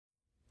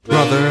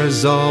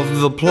Brothers of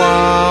the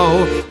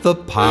plow, the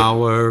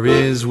power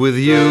is with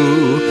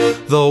you.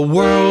 The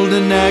world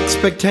in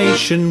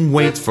expectation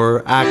waits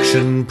for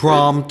action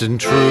prompt and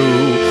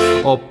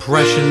true.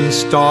 Oppression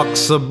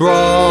stalks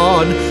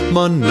abroad,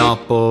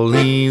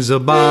 monopolies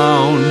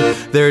abound.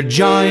 Their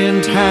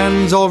giant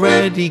hands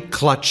already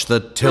clutch the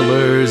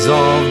tillers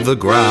of the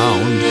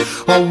ground.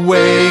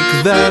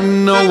 Awake,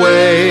 then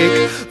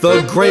awake,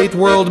 the great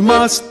world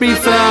must be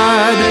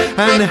fed,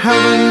 and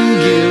heaven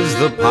gives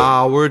the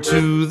power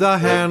to the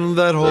hand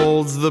that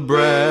holds the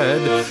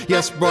bread.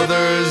 Yes,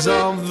 brothers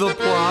of the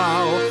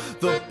plow,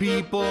 the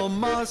people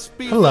must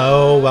be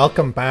Hello,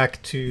 welcome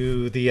back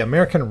to the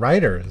American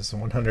Writers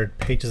 100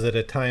 Pages at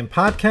a Time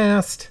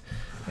podcast.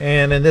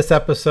 And in this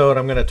episode,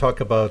 I'm going to talk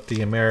about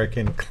The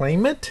American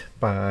Claimant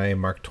by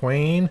Mark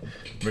Twain,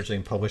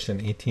 originally published in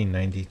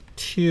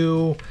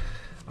 1892.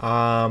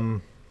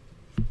 I'll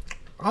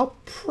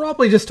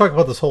probably just talk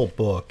about this whole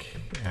book,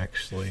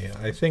 actually.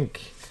 I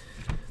think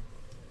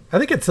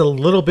it's a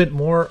little bit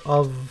more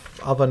of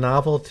a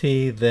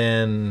novelty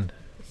than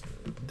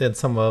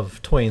some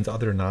of Twain's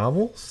other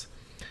novels.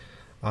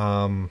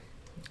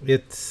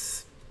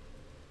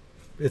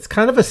 It's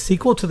kind of a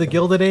sequel to the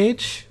Gilded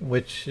Age,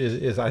 which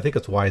is I think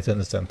it's why it's in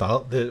this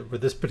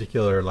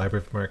particular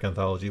Library of American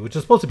Anthology, which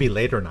is supposed to be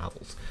later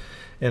novels.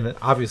 And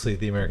obviously,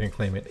 The American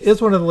Claimant is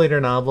one of the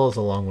later novels,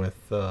 along with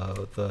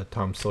the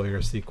Tom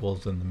Sawyer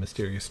sequels and The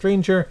Mysterious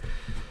Stranger.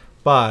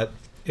 But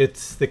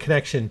it's the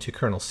connection to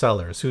Colonel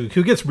Sellers, who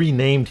gets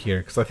renamed here,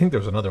 because I think there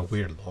was another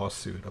weird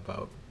lawsuit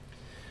about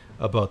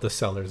the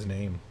Sellers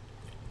name,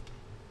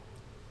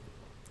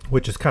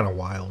 which is kind of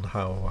wild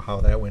how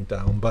that went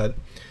down. But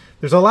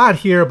there's a lot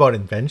here about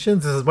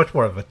inventions. This is much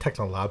more of a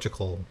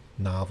technological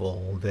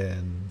novel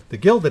than The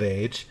Gilded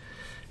Age,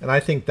 and I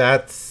think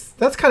that's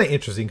kind of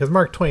interesting because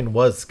Mark Twain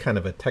was kind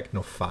of a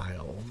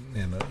technophile,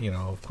 and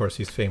of course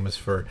he's famous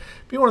for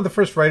being one of the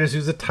first writers to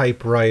use a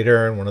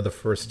typewriter and one of the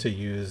first to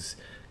use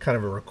kind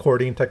of a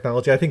recording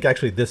technology. I think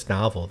actually this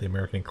novel, The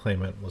American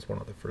Claimant, was one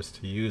of the first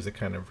to use a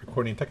kind of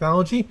recording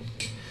technology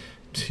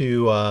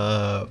to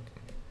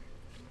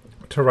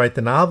write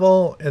the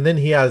novel. And then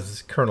he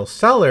has Colonel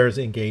Sellers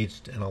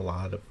engaged in a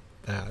lot of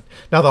that.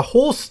 Now the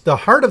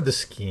heart of the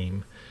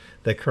scheme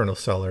that Colonel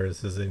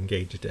Sellers is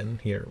engaged in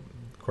here,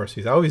 of course,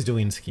 he's always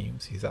doing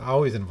schemes. He's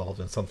always involved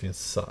in something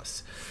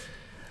sus.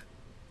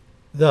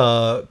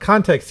 The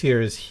context here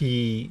is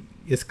he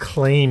is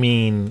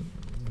claiming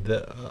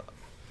a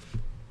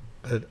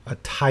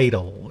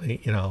title,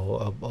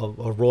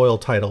 a royal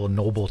title, a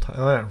noble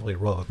title, not really a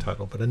royal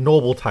title, but a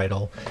noble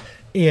title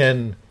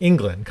in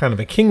England, kind of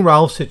a King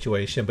Ralph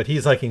situation, but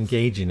he's like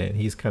engaging it.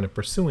 He's kind of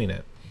pursuing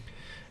it.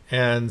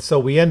 And so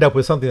we end up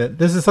with something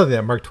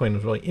that Mark Twain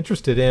was really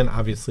interested in,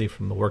 obviously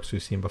from the works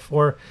we've seen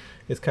before.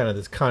 It's kind of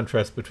this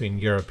contrast between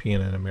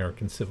European and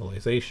American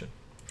civilization.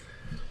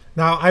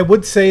 Now, I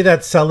would say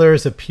that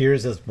Sellers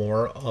appears as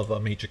more of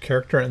a major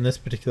character in this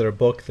particular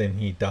book than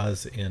he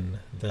does in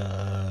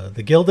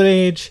the Gilded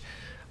Age.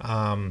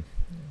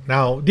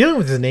 Now, dealing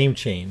with his name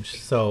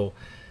change. So,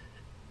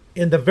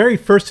 in the very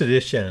first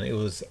edition, it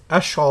was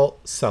Eschol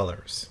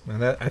Sellers.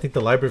 And I think the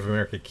Library of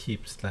America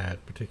keeps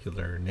that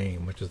particular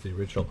name, which is the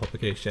original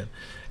publication.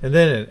 And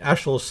then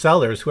Eschol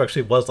Sellers, who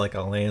actually was like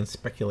a land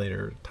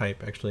speculator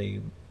type,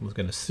 actually was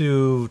going to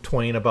sue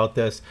Twain about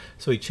this.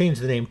 So he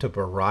changed the name to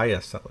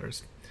Beriah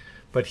Sellers.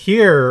 But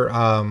here,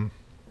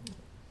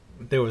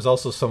 there was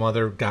also some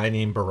other guy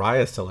named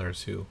Beriah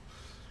Sellers who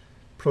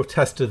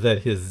protested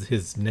that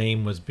his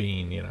name was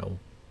being,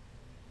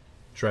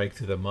 dragged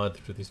through the mud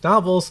through these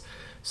novels.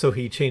 So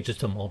he changed it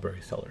to Mulberry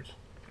Sellers.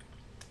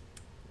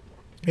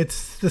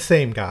 It's the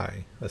same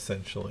guy,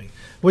 essentially.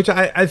 Which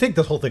I think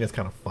this whole thing is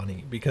kind of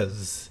funny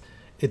because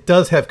it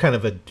does have kind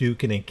of a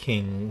Duke and a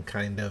King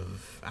kind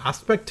of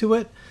aspect to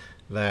it.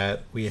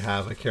 That we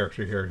have a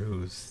character here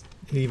who's,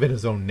 even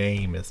his own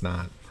name is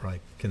not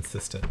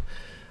consistent,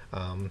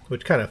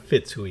 which kind of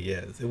fits who he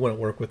is. It wouldn't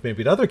work with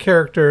maybe the other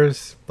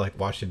characters like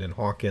Washington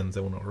Hawkins.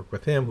 It wouldn't work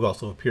with him, who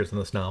also appears in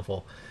this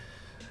novel.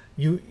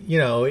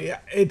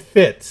 It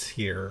fits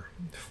here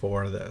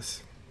for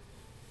this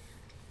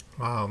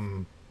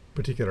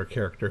particular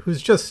character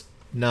who's just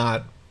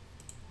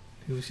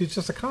he's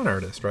just a con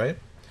artist, right?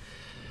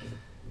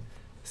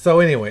 So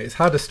anyways,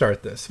 how to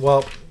start this?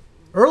 Well,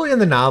 early in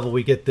the novel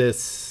we get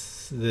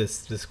this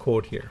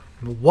quote here: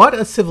 "What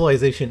a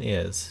civilization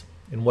is,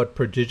 and what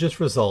prodigious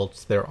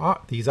results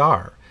these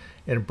are,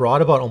 and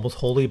brought about almost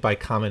wholly by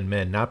common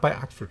men, not by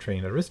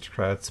Oxford-trained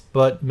aristocrats,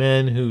 but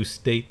men who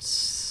state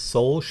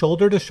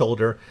shoulder to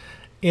shoulder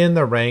in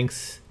the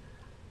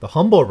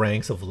humble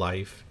ranks of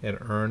life, and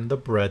earn the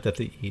bread that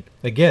they eat.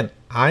 Again,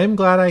 I am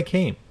glad I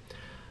came.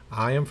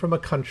 I am from a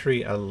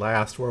country at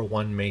last where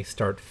one may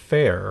start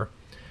fair,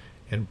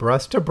 and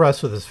breast to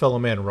breast with his fellow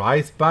man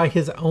rise by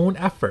his own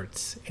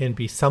efforts, and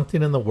be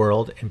something in the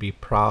world, and be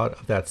proud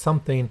of that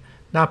something,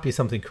 not be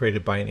something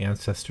created by an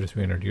ancestor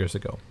 300 years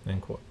ago."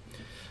 End quote.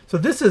 So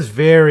this is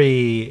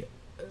very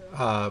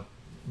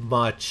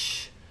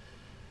much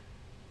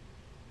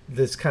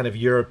this kind of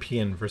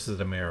European versus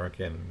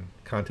American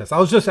contest. I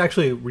was just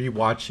actually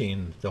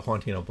rewatching The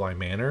Haunting of Bly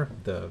Manor,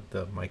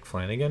 the Mike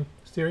Flanagan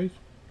series.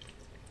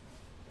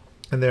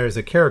 And there's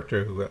a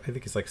character who I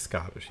think is like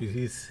Scottish.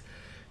 He's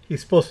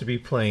supposed to be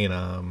playing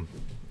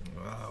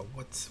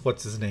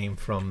what's his name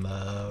from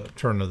the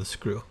Turn of the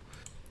Screw?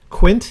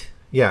 Quint?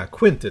 Yeah,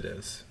 Quint it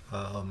is.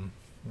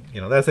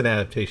 That's an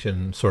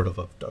adaptation sort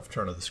of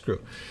Turn of the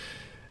Screw.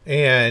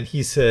 And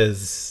he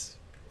says,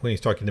 when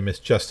he's talking to Miss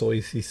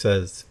Gestel, he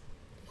says,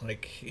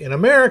 like, in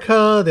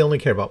America, they only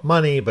care about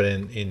money, but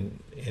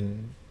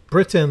in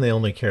Britain, they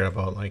only care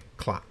about, like,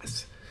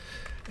 class.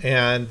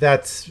 And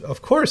that's,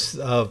 of course,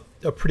 a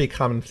pretty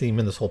common theme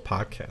in this whole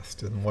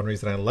podcast. And one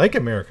reason I like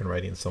American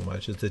writing so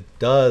much is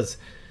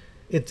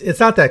it's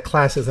not that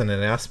class isn't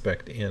an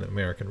aspect in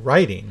American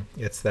writing.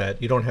 It's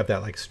that you don't have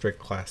that, like, strict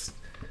class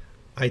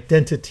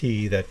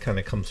identity that kind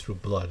of comes through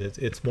blood.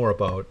 It's more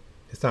about,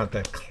 it's not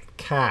that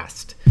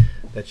caste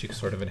that you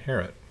sort of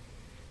inherit.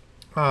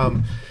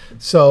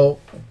 So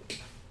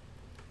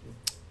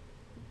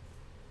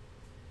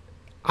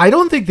I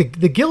don't think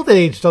the Gilded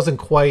Age doesn't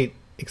quite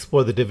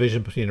explore the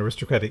division between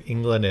aristocratic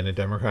England and a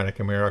democratic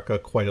America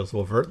quite as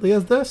overtly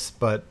as this,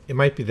 but it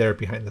might be there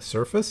behind the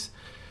surface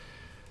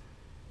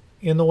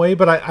in the way.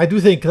 But I do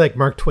think, like,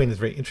 Mark Twain is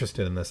very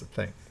interested in this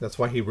thing. That's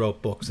why he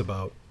wrote books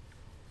about,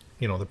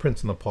 The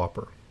Prince and the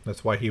Pauper.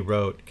 That's why he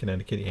wrote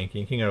Connecticut Yankee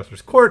and King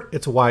Arthur's Court.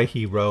 It's why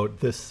he wrote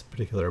this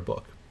particular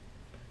book.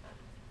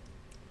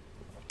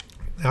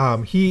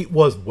 He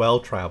was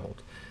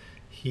well-traveled.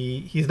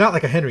 He's not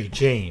like a Henry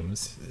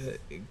James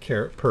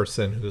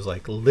person who's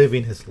like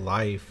living his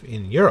life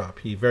in Europe.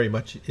 He very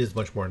much is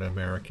much more an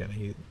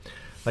American.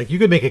 You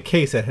could make a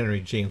case that Henry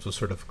James was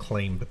sort of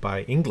claimed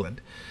by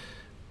England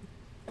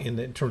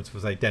in terms of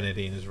his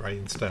identity and his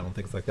writing style and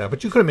things like that.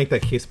 But you couldn't make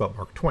that case about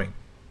Mark Twain.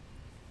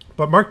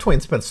 But Mark Twain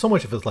spent so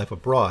much of his life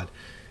abroad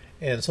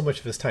and so much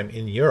of his time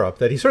in Europe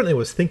that he certainly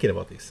was thinking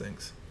about these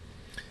things.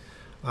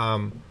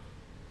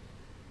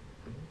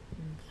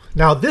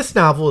 Now, this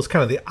novel is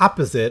kind of the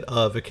opposite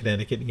of A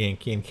Connecticut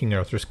Yankee and King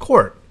Arthur's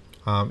Court.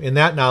 In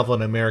that novel,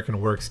 an American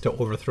works to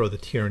overthrow the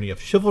tyranny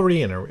of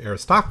chivalry and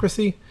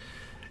aristocracy.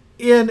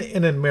 In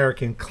An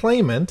American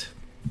Claimant,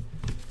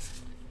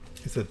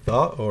 is it the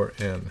or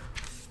an?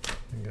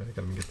 I gotta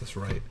get this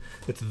right.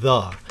 It's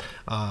the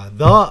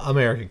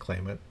American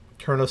Claimant.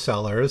 Colonel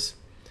Sellers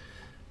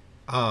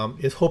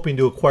is hoping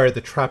to acquire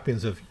the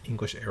trappings of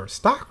English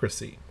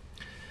aristocracy.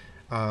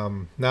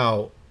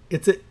 Now,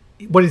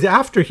 what he's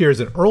after here is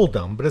an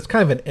earldom, but it's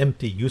kind of an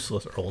empty,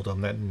 useless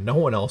earldom that no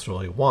one else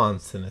really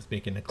wants and is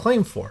making a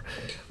claim for.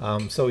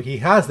 So he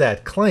has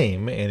that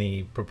claim and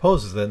he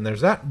proposes it, and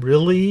there's not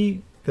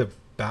really the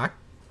back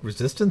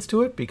resistance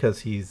to it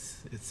because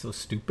it's so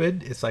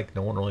stupid. It's like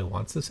no one really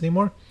wants this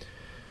anymore.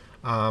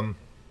 Now,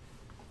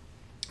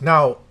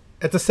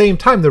 at the same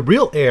time, the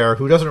real heir,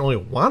 who doesn't really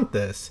want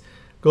this,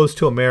 goes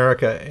to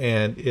America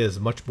and is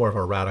much more of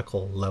a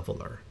radical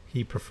leveler.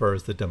 He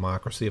prefers the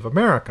democracy of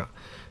America.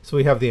 So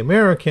we have the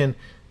American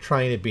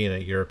trying to be a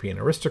European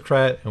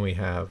aristocrat, and we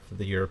have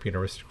the European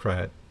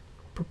aristocrat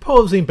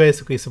proposing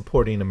basically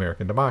supporting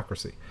American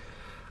democracy.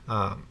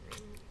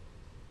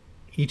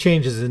 He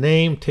changes his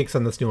name, takes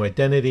on this new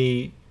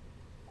identity.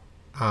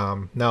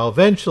 Now,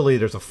 eventually,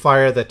 there's a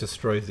fire that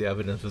destroys the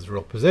evidence of his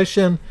real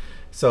position.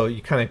 So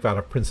you kind of got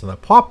a Prince and the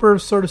Pauper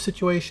sort of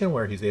situation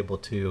where he's able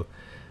to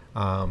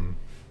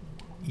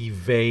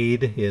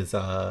evade his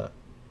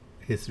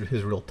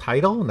real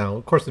title. Now,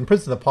 of course, in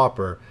Prince and the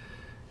Pauper,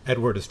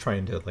 Edward is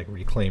trying to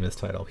reclaim his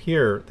title.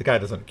 Here, the guy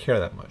doesn't care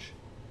that much.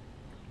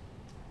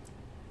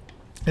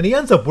 And he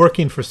ends up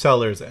working for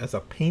Sellers as a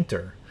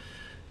painter,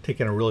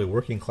 taking a really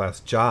working class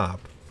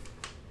job.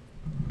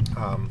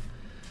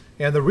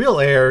 And the real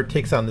heir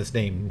takes on this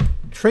name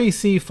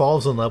Tracy,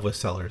 falls in love with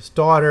Sellers'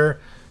 daughter,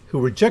 who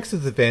rejects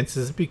his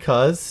advances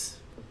because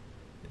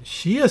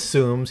she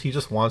assumes he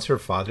just wants her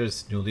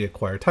father's newly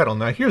acquired title.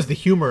 Now, here's the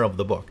humor of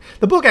the book.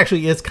 The book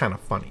actually is kind of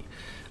funny.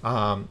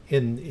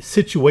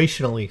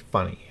 Situationally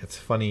funny. It's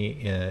funny.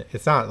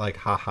 It's not like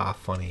ha-ha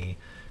funny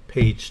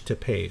page to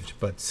page,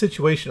 but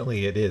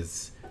situationally it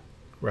is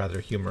rather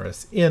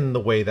humorous in the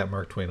way that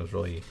Mark Twain was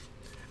really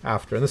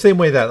after. In the same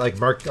way that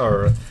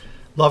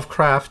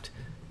Lovecraft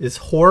is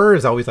horror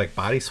is always like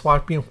body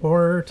swapping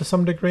horror to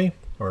some degree,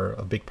 or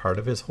a big part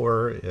of his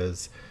horror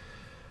is,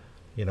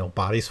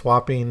 body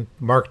swapping.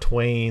 Mark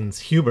Twain's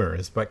humor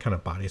is kind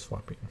of body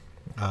swapping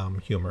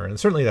humor, and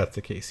certainly that's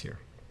the case here.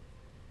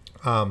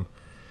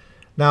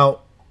 Now,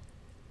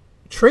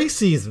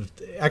 Tracy's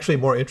actually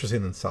more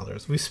interesting than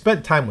Sellers. We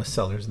spent time with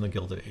Sellers in the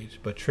Gilded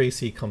Age, but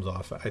Tracy comes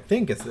off, I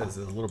think, as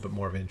a little bit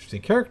more of an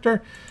interesting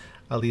character,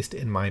 at least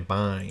in my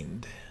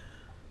mind.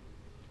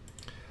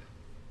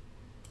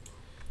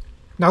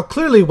 Now,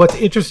 clearly, what's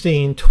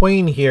interesting,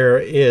 Twain here,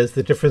 is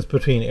the difference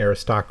between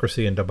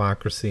aristocracy and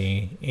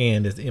democracy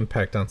and its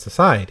impact on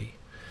society.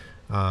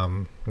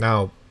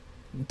 Now,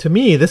 to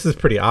me, this is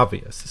pretty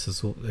obvious. This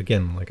is,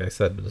 again, like I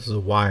said, this is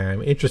why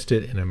I'm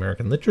interested in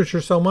American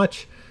literature so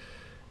much.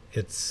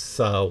 It's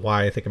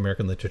why I think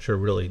American literature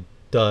really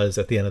does,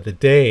 at the end of the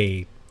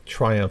day,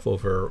 triumph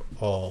over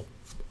all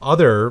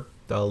other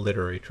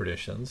literary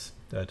traditions,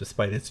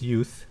 despite its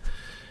youth.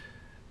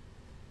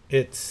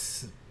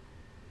 It's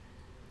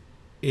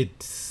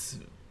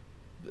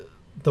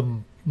the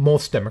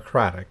most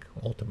democratic,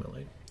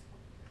 ultimately.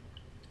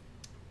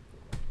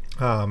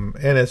 And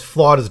as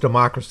flawed as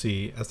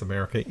democracy as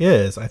America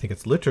is, I think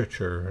its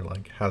literature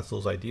has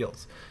those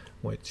ideals,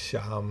 which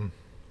I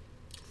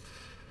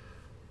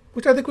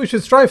think we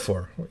should strive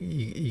for: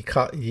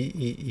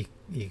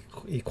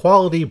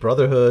 equality,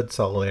 brotherhood,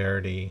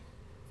 solidarity,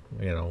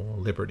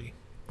 liberty,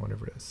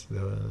 whatever it is,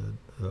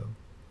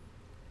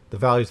 the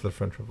values of the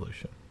French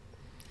Revolution.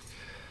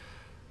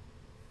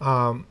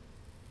 Now,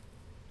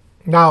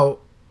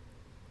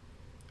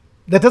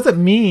 that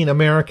doesn't mean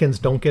Americans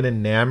don't get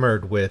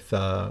enamored with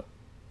the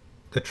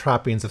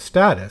trappings of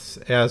status,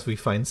 as we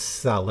find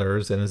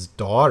Sellers and his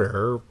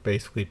daughter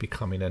basically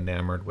becoming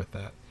enamored with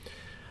that.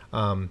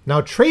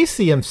 Now,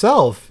 Tracy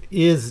himself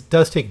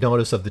does take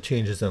notice of the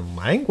changes in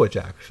language,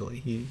 actually.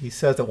 He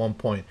says at one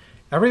point,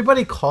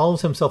 everybody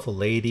calls himself a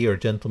lady or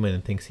gentleman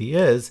and thinks he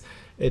is.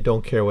 It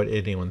don't care what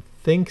anyone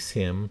thinks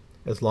him,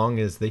 as long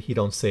as he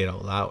don't say it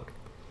out loud.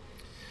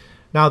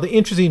 Now, the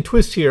interesting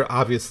twist here,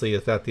 obviously,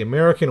 is that the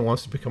American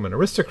wants to become an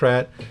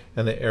aristocrat,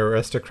 and the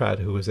aristocrat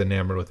who is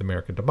enamored with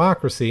American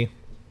democracy.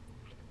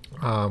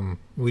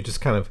 We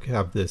just kind of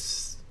have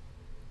this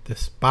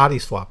body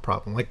swap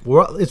problem.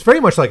 It's very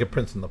much like a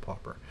Prince and the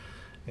Pauper,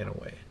 in a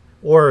way,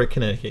 or a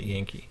Connecticut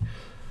Yankee.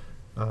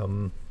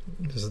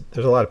 There's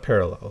a lot of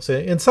parallels.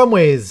 In some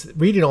ways,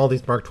 reading all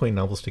these Mark Twain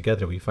novels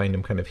together, we find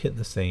them kind of hitting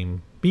the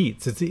same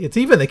beats. It's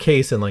even the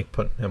case in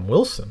Putnam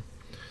Wilson,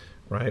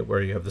 right,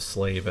 where you have the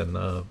slave and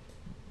the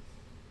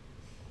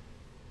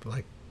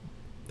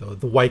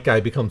white guy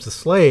becomes the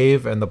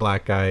slave and the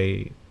black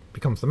guy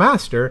becomes the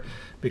master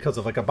because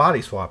of a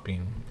body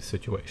swapping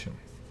situation.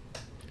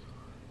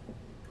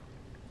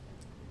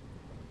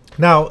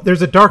 Now,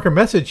 there's a darker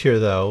message here,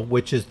 though,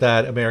 which is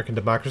that American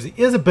democracy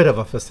is a bit of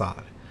a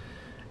facade,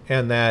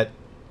 and that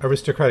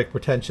aristocratic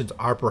pretensions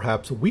are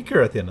perhaps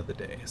weaker at the end of the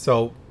day.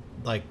 So,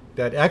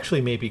 that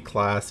actually maybe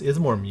class is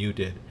more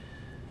muted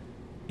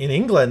in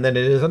England than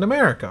it is in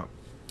America,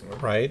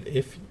 right?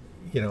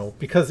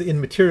 Because in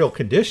material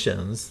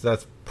conditions,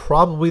 that's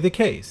probably the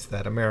case,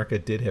 that America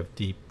did have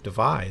deep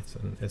divides,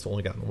 and it's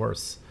only gotten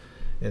worse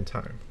in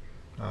time.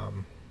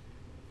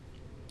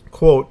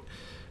 Quote,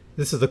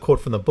 this is a quote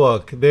from the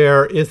book,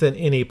 "There isn't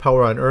any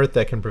power on earth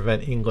that can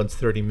prevent England's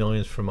 30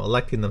 millions from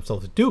electing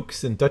themselves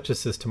dukes and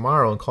duchesses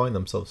tomorrow and calling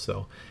themselves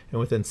so. And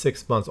within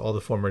 6 months, all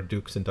the former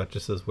dukes and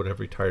duchesses would have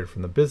retired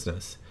from the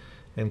business."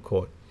 End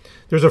quote.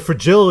 There's a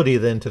fragility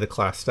then to the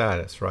class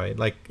status, right?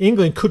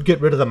 England could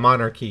get rid of the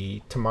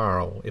monarchy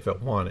tomorrow if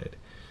it wanted,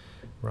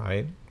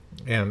 right?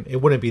 And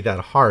it wouldn't be that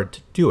hard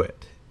to do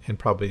it. And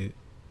probably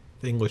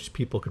the English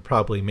people could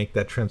probably make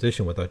that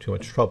transition without too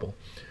much trouble,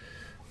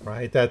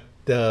 right?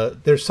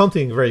 There's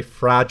something very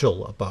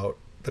fragile about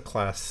the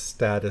class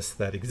status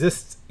that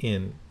exists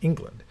in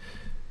England.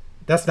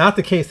 That's not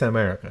the case in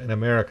America. In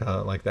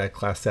America, that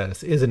class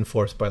status is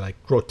enforced by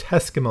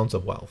grotesque amounts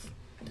of wealth,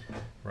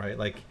 right?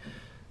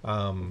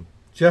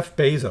 Jeff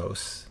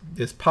Bezos,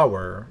 his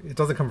power, it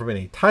doesn't come from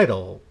any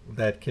title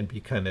that can be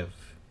kind of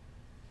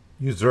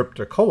usurped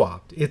or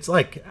co-opted. It's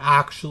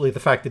actually the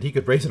fact that he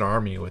could raise an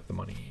army with the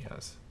money he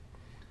has,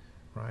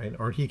 right?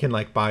 Or he can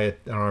buy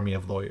an army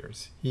of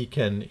lawyers. He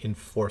can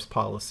enforce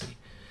policy.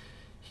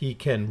 He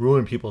can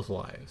ruin people's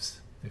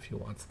lives if he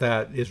wants.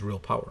 That is real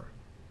power.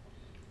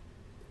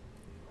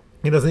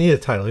 He doesn't need a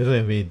title. He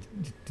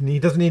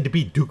doesn't need to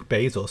be Duke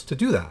Bezos to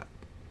do that.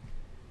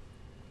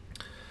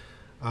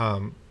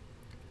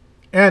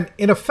 And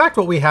in effect,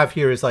 what we have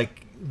here is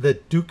the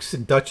dukes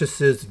and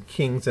duchesses and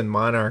kings and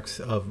monarchs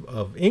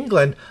of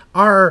England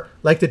are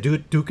like the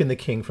Duke and the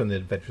King from the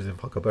Adventures of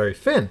Huckleberry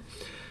Finn,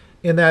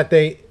 in that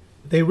they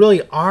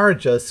really are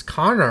just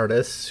con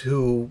artists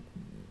who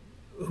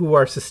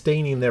are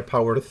sustaining their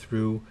power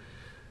through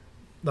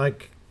a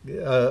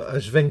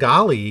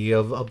Svengali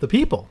of the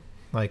people,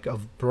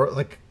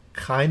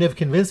 kind of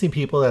convincing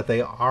people that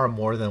they are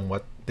more than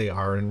what they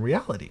are in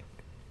reality.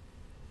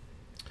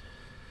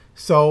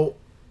 So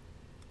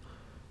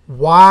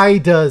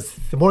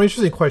the more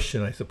interesting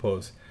question, I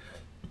suppose,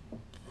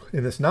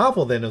 in this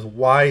novel then is,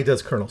 why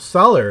does Colonel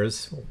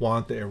Sellers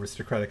want the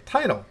aristocratic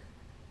title?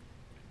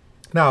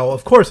 Now,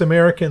 of course,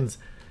 Americans,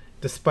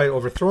 despite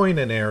overthrowing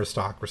an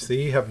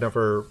aristocracy, have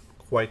never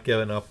quite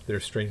given up their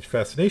strange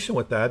fascination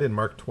with that, and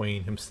Mark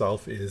Twain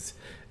himself is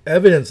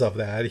evidence of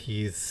that.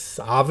 He's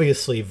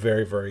obviously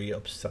very, very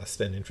obsessed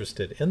and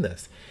interested in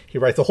this. He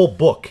writes a whole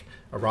book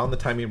around the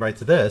time he writes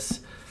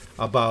this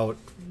about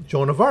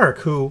Joan of Arc,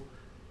 who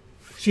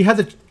she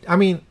had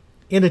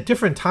in a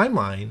different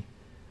timeline,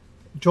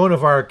 Joan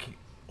of Arc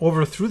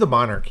overthrew the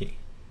monarchy,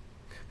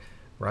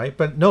 right?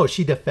 But no,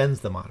 she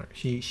defends the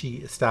monarchy. She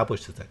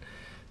establishes it.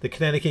 The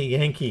Connecticut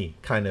Yankee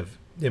kind of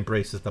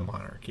embraces the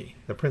monarchy.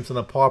 The Prince and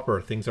the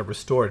Pauper, things are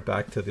restored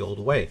back to the old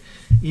way.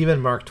 Even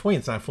Mark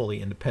Twain's not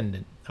fully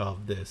independent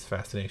of this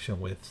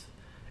fascination with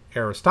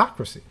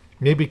aristocracy.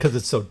 Maybe because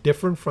it's so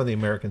different from the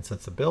American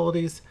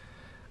sensibilities.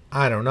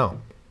 I don't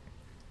know.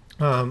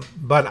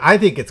 But I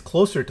think it's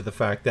closer to the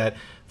fact that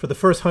for the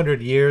first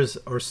 100 years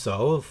or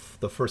so,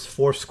 the first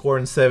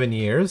 7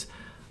 years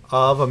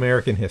of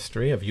American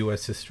history, of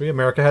U.S. history,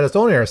 America had its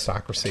own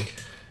aristocracy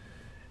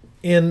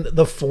in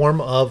the form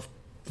of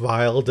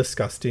vile,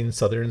 disgusting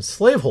Southern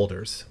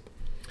slaveholders.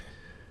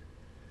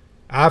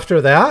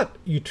 After that,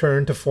 you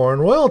turn to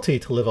foreign royalty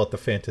to live out the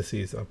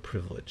fantasies of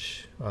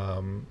privilege.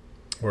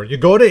 Or you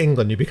go to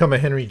England, you become a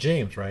Henry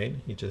James, right?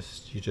 You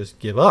just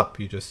give up.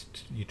 You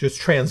just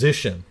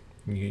transition.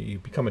 You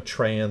become a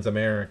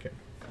trans-American.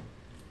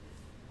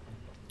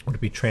 Would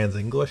it be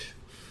trans-English?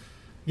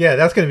 Yeah,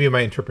 that's going to be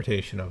my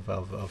interpretation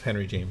of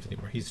Henry James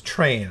anymore. He's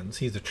trans.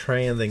 He's a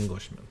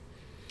trans-Englishman.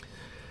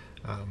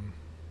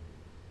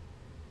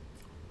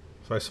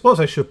 So I suppose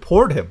I should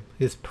port him.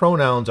 His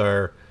pronouns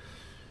are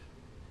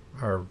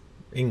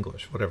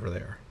English, whatever they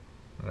are.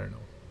 I don't know.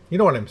 You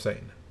know what I'm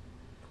saying.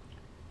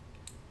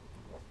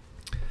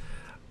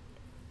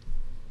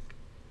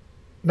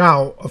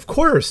 Now, of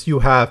course, you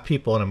have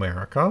people in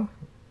America.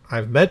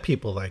 I've met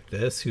people like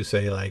this who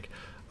say, like,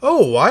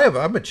 "Oh,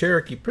 I'm a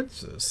Cherokee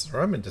princess,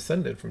 or I'm a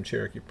descendant from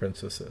Cherokee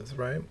princesses,"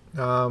 right?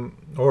 Or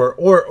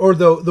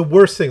the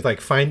worst things,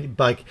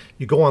 like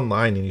you go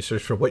online and you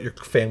search for what your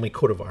family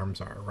coat of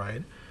arms are,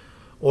 right?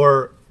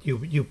 Or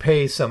you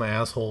pay some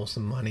asshole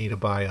some money to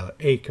buy an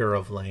acre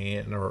of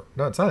land, or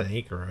no, it's not an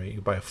acre, right? You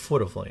buy a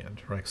foot of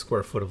land, right?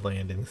 Square foot of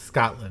land in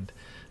Scotland.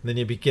 And then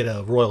you get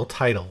a royal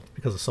title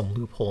because of some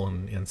loophole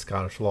in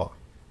Scottish law.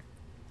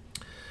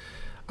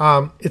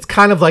 It's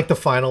kind of like the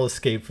final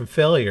escape from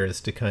failure is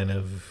to kind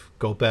of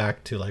go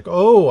back to like,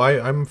 oh,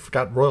 I've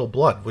got royal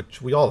blood, which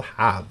we all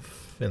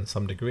have in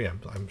some degree,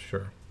 I'm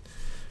sure.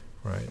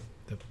 Right?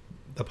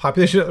 The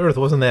population of Earth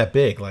wasn't that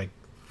big like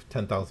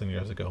 10,000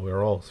 years ago. We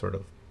were all sort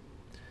of...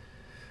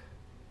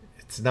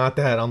 It's not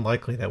that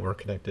unlikely that we're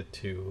connected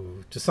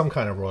to some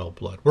kind of royal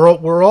blood.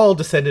 We're all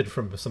descended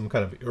from some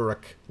kind of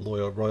Uruk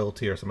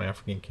royalty or some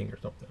African king or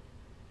something.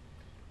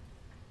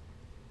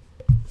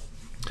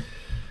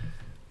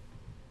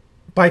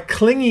 By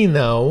clinging,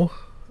 though,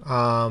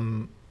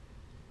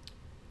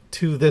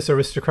 to this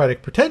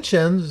aristocratic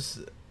pretensions,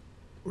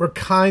 we're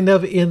kind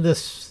of in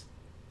this...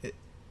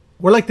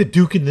 We're like the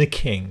Duke and the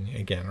King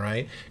again,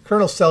 right?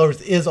 Colonel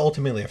Sellers is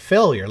ultimately a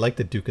failure, like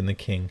the Duke and the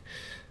King.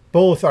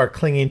 Both are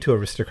clinging to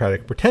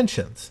aristocratic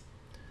pretensions.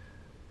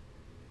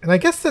 And I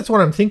guess that's what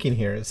I'm thinking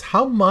here, is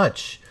how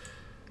much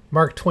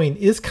Mark Twain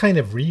is kind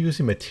of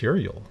reusing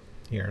material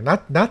here.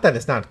 Not that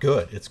it's not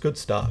good. It's good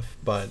stuff.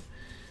 But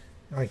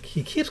like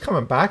he keeps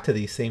coming back to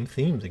these same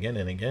themes again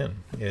and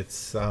again.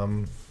 It's,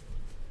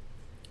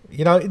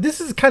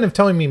 this is kind of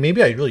telling me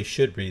maybe I really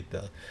should read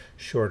the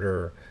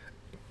shorter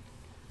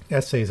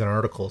essays and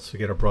articles to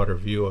get a broader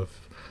view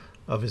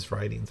of his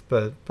writings.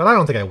 But I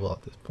don't think I will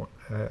at this point.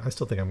 I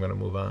still think I'm going to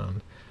move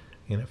on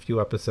in a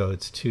few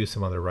episodes to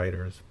some other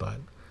writers, but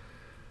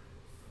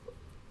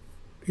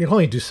you can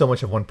only do so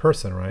much of one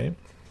person, right?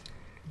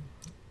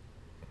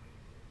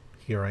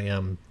 Here I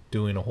am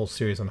doing a whole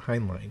series on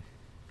Heinlein,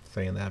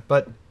 saying that,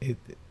 but I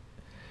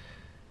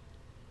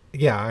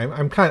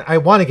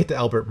want to get to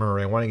Albert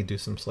Murray. I want to do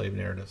some slave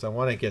narratives. I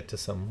want to get to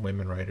some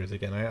women writers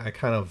again. I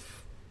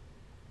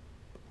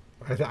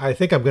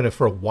think I'm going to,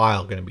 for a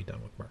while, going to be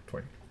done with Mark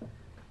Twain.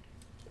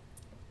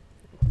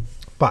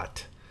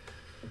 But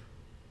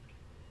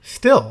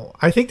still,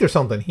 I think there's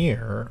something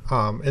here.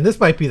 And this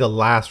might be the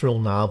last real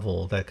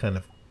novel that kind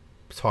of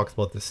talks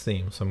about this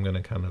theme. So I'm going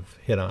to kind of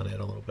hit on it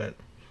a little bit.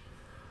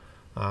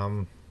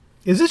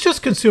 Is this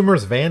just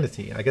consumer's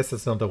vanity? I guess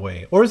that's another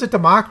way. Or is it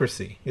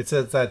democracy? It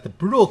says that the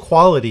brutal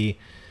equality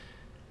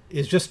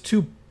is just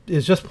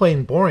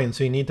plain boring.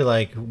 So you need to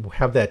like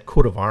have that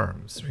coat of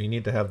arms, or you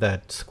need to have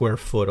that square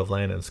foot of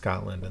land in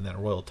Scotland and that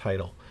royal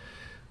title.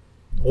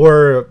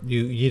 Or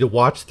you need to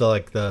watch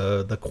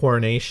the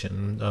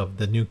coronation of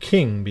the new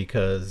king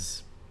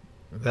because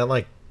that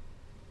like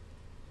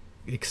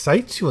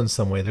excites you in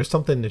some way. There's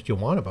something that you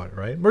want about it,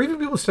 right? Or even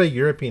people who study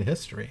European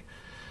history.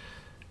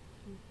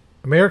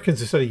 Americans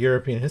who study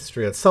European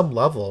history at some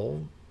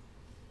level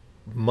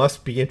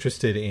must be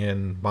interested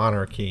in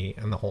monarchy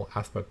and the whole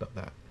aspect of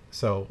that.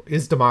 So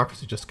is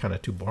democracy just kind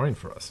of too boring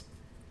for us?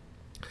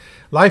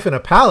 Life in a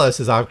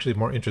palace is actually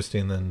more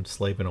interesting than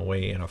slaving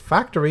away in a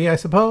factory, I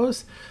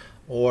suppose.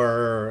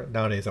 Or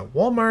nowadays at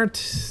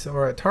Walmart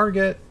or at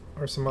Target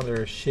or some other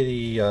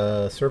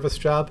shitty service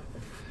job.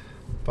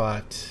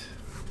 But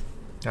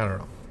I don't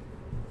know.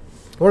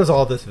 What does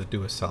all this have to do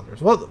with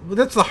Sellers? Well,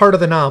 that's the heart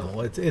of the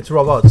novel. It's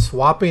about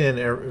swapping an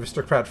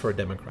aristocrat for a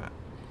democrat.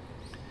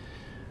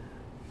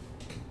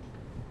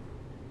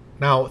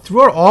 Now,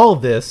 throughout all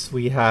of this,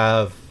 we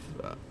have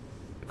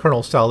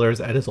Colonel Sellers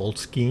at his old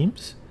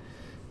schemes.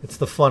 It's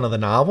the fun of the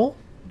novel.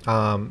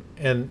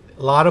 And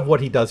a lot of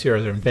what he does here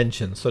is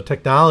inventions. So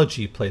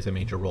technology plays a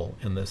major role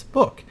in this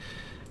book.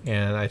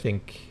 And I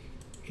think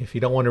if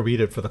you don't want to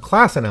read it for the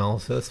class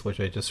analysis, which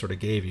I just sort of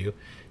gave you,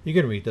 you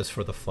can read this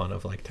for the fun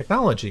of like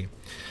technology.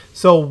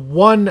 So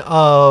one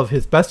of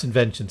his best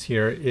inventions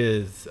here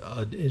is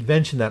an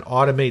invention that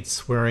automates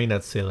swearing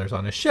at sailors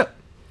on a ship.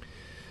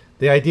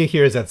 The idea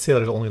here is that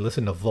sailors only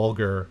listen to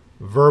vulgar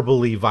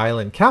verbally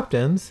violent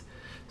captains,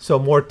 so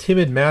more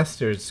timid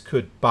masters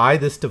could buy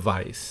this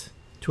device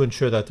to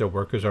ensure that their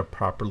workers are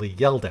properly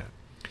yelled at.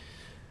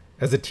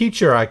 As a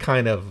teacher, I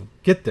kind of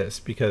get this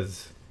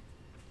because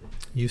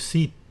you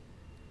see,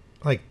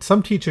 like,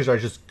 some teachers are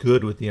just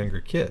good with the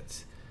younger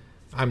kids.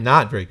 I'm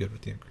not very good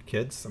with the younger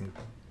kids. I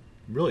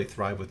really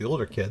thrive with the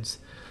older kids.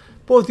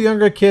 But with the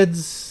younger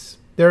kids,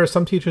 there are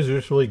some teachers who are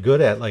just really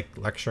good at, like,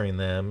 lecturing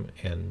them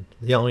and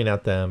yelling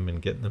at them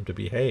and getting them to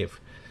behave.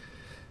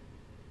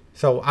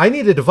 So I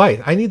need a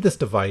device. I need this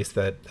device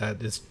that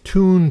is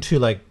tuned to,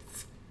 like,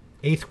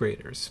 8th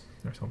graders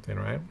or something,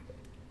 right?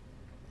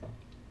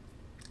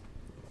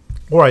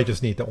 Or I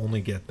just need to only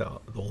get the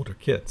older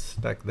kids.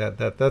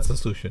 That's a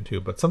solution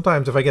too. But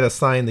sometimes if I get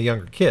assigned the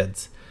younger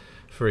kids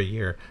for a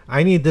year,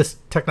 I need this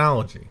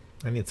technology.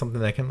 I need something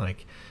that can,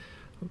 like,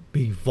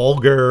 be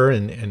vulgar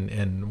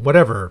and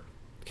whatever,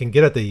 can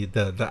get at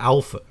the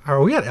alpha.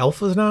 Are we at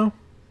alphas now?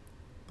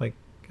 Like,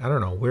 I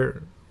don't know.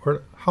 We're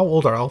how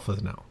old are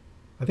alphas now?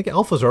 I think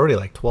alphas are already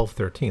like 12,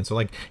 13. So,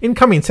 like,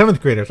 incoming 7th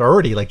graders are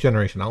already like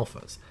generation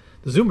alphas.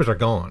 The Zoomers are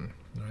gone,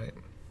 right?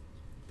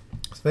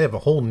 So they have a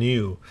whole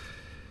new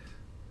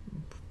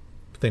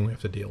thing we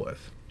have to deal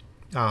with.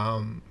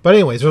 But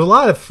anyways, there's a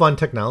lot of fun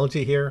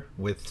technology here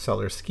with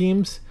Sellers'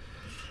 schemes.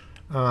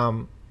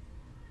 And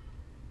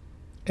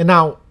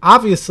now,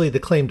 obviously, the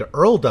claim to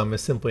earldom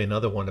is simply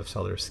another one of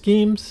Sellers'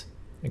 schemes,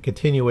 a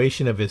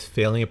continuation of his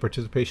failing of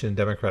participation in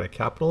democratic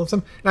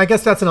capitalism. And I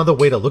guess that's another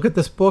way to look at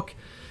this book,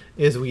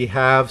 is we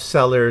have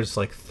Sellers,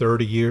 like,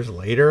 30 years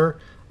later,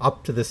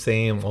 up to the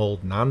same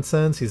old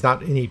nonsense. He's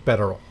not any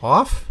better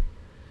off,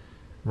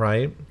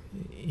 right?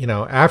 You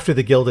know, after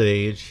the Gilded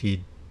Age,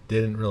 he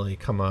didn't really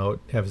come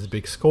out, have his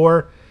big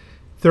score.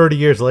 30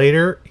 years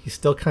later, he's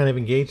still kind of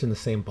engaged in the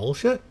same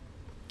bullshit.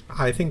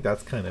 I think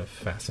that's kind of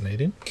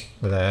fascinating,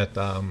 that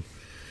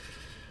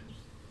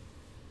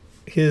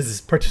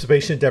his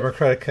participation in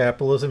democratic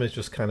capitalism is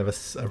just kind of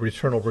a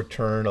eternal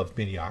return of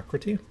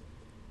mediocrity,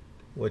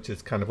 which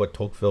is kind of what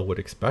Tocqueville would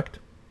expect.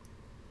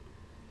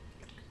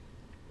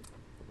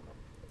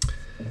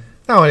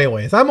 Now,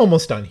 anyways, I'm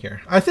almost done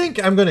here. I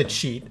think I'm going to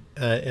cheat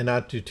and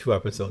not do 2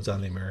 episodes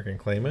on the American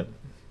Claimant,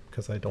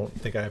 because I don't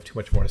think I have too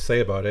much more to say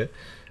about it.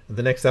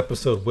 The next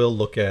episode will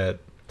look at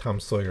Tom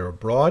Sawyer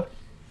Abroad,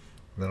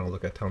 and then I'll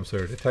look at Tom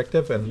Sawyer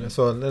Detective, and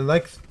so in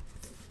like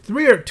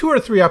 2 or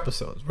 3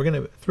 episodes, we're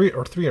gonna 3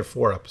 or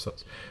 4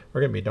 episodes, we're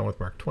gonna be done with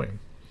Mark Twain.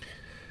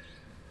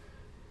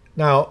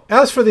 Now,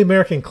 as for the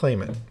American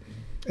Claimant,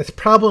 it's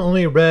probably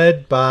only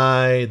read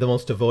by the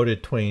most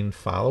devoted Twain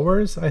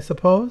followers, I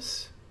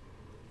suppose.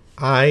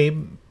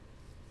 I'm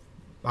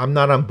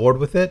not on board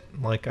with it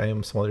like I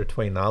am some other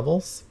Twain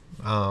novels.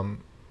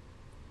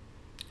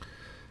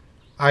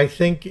 I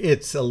think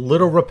it's a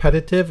little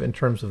repetitive in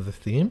terms of the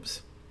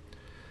themes,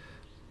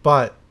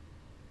 but,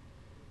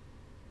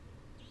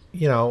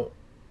 you know,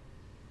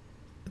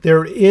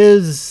 there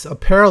is a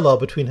parallel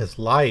between his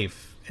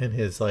life and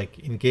his, like,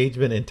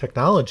 engagement in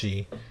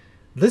technology.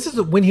 This is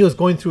when he was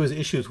going through his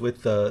issues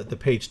with the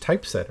Page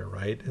typesetter,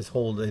 right? His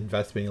whole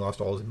investment, he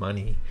lost all his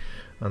money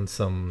on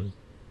some,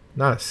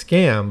 not a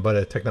scam, but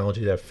a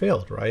technology that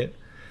failed, right?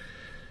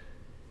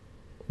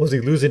 Was he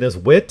losing his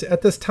wit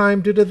at this time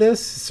due to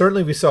this?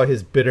 Certainly we saw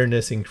his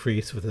bitterness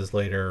increase with his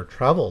later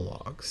travel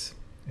logs.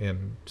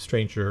 And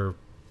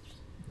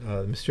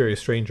Mysterious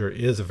Stranger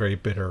is a very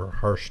bitter,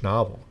 harsh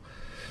novel.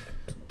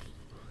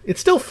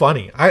 It's still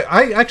funny.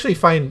 I actually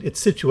find it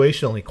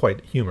situationally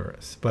quite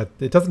humorous, but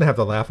it doesn't have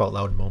the laugh out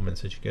loud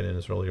moments that you get in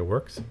his earlier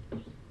works.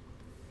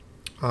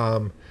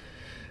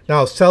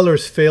 Now,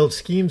 Sellers' failed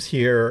schemes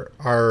here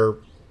are,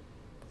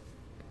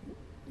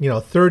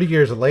 30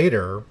 years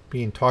later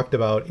being talked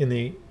about in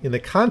the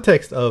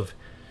context of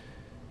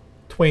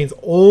Twain's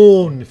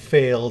own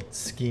failed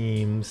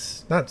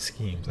schemes, not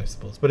schemes, I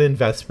suppose, but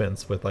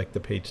investments with, like,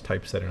 the Page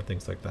typesetter and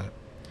things like that.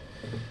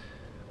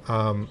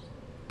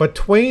 But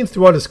Twain,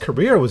 throughout his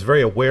career, was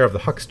very aware of the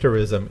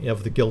hucksterism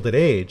of the Gilded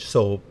Age.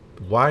 So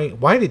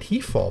why did he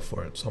fall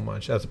for it so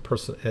much as a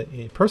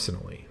person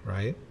personally,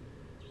 right?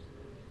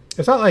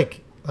 It's not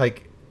like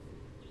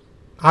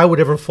I would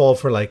ever fall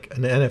for, like,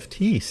 an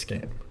NFT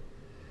scam.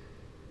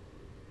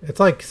 It's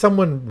like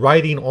someone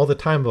writing all the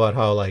time about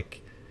how,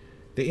 like,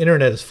 the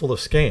internet is full of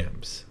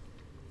scams,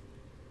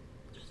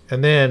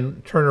 and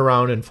then turn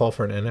around and fall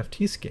for an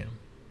NFT scam.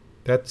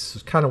 That's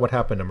kind of what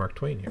happened to Mark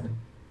Twain here.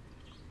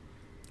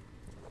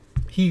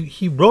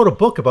 He wrote a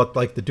book about,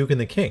 like, the Duke and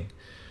the King,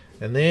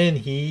 and then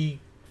he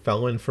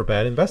fell in for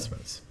bad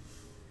investments.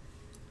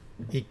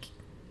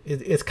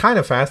 It's kind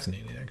of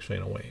fascinating, actually,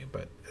 in a way,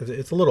 but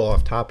it's a little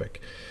off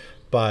topic.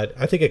 But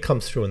I think it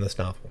comes through in this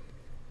novel.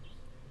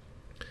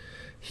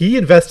 He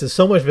invested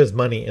so much of his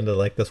money into,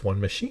 like, this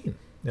one machine.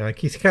 Like,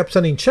 he kept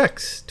sending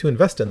checks to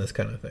invest in this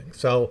kind of thing.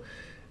 So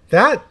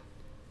that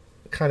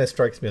kind of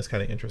strikes me as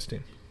kind of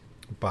interesting.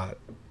 But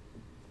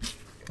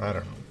I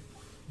don't know.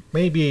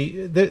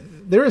 Maybe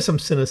there is some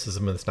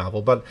cynicism in this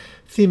novel, but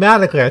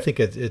thematically I think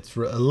it's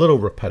a little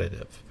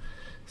repetitive.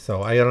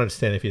 So I don't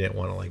understand if you didn't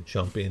want to, like,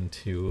 jump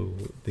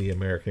into the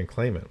American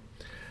Claimant.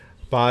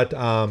 But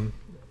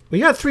we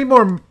got 3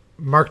 more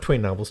Mark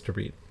Twain novels to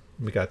read.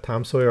 We got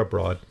Tom Sawyer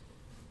Abroad,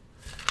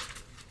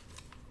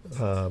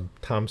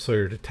 Tom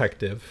Sawyer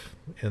Detective,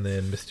 and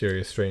then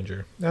Mysterious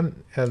Stranger.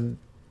 And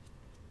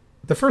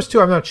the first 2,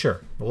 I'm not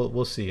sure.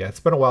 We'll see. It's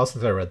been a while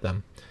since I read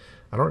them.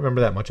 I don't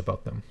remember that much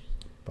about them,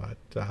 but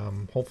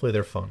hopefully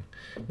they're fun.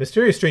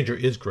 Mysterious Stranger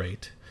is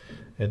great,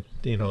 and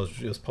it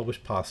was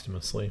published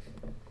posthumously.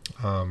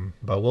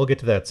 But we'll get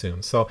to that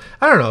soon. So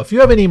I don't know if you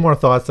have any more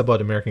thoughts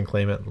about American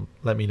Claimant.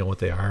 Let me know what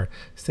they are.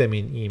 Send me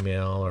an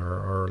email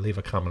or leave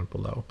a comment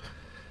below.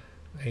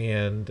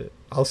 And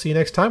I'll see you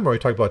next time where we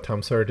talk about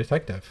Tom Sawyer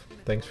Detective.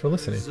 Thanks for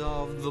listening.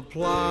 Of the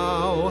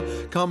plow,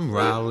 come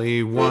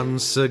rally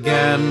once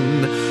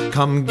again.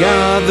 Come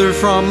gather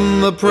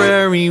from the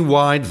prairie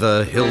wide,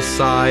 the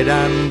hillside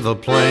and the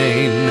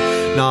plain.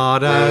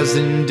 Not as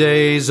in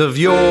days of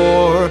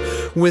yore,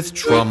 with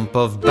trump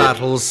of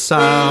battle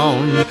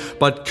sound,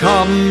 but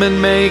come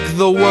and make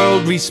the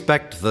world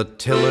respect the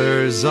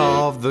tillers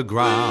of the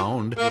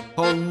ground.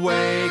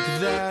 Awake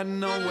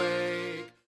then, awake.